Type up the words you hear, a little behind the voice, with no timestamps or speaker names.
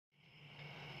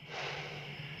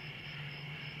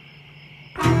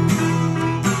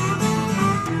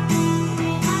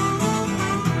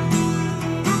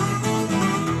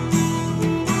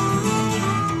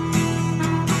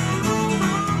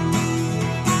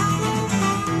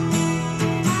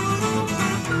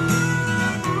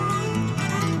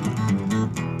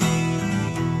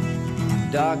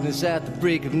darkness at the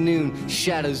break of noon,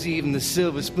 shadows even the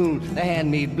silver spoon, the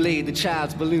handmade blade, the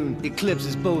child's balloon,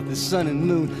 eclipses both the sun and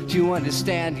moon. Do you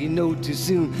understand? You know too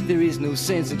soon. There is no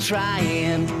sense in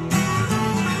trying.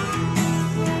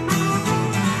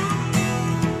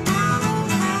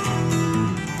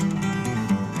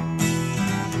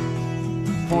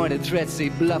 Pointed threats they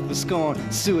bluff with scorn.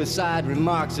 Suicide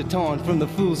remarks are torn from the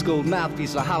fool's gold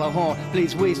mouthpiece. A hollow horn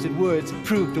plays wasted words,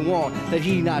 proof to warn that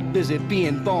he not busy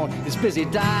being born is busy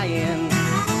dying.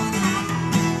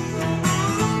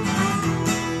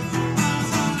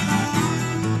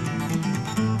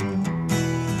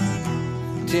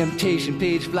 Temptation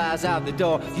page flies out the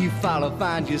door. You follow,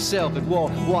 find yourself at war.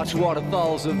 Watch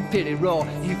waterfalls of pity roar.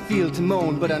 You feel to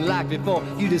moan, but unlike before,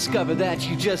 you discover that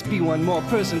you just be one more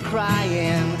person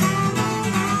crying.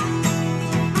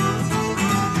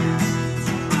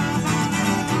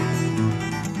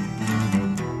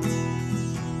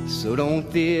 So don't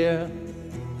fear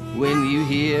when you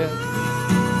hear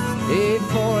a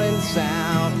foreign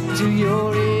sound to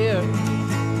your ear.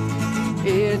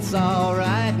 It's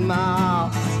alright, Ma,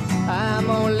 I'm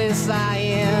only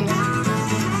sighing.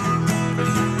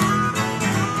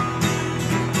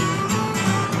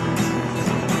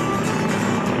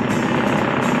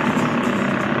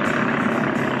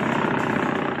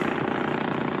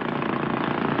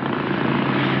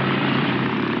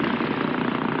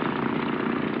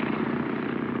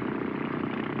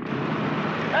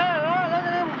 Hey, Lord, look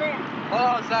at them feet. Hold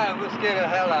on, Simon, we'll scare the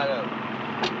hell out of them.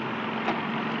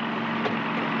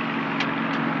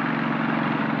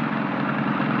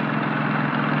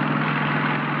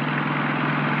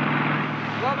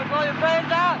 Blow your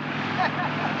brains out!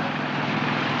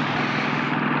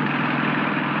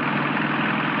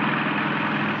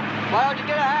 Why don't you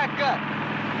get a haircut?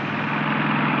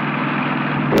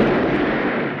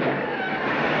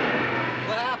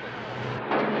 What happened?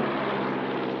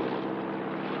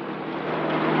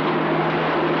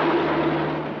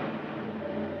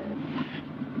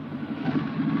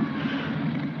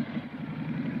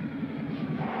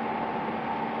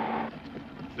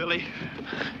 Billy.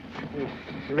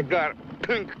 I got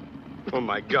him. Oh,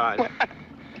 my God.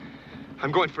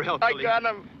 I'm going for help, Billy. I got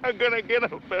him. I'm gonna get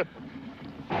him.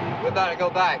 We better go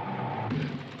back.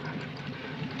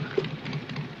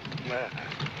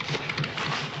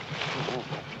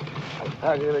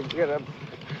 I'm gonna get him.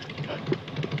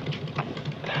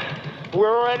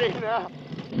 We're ready now.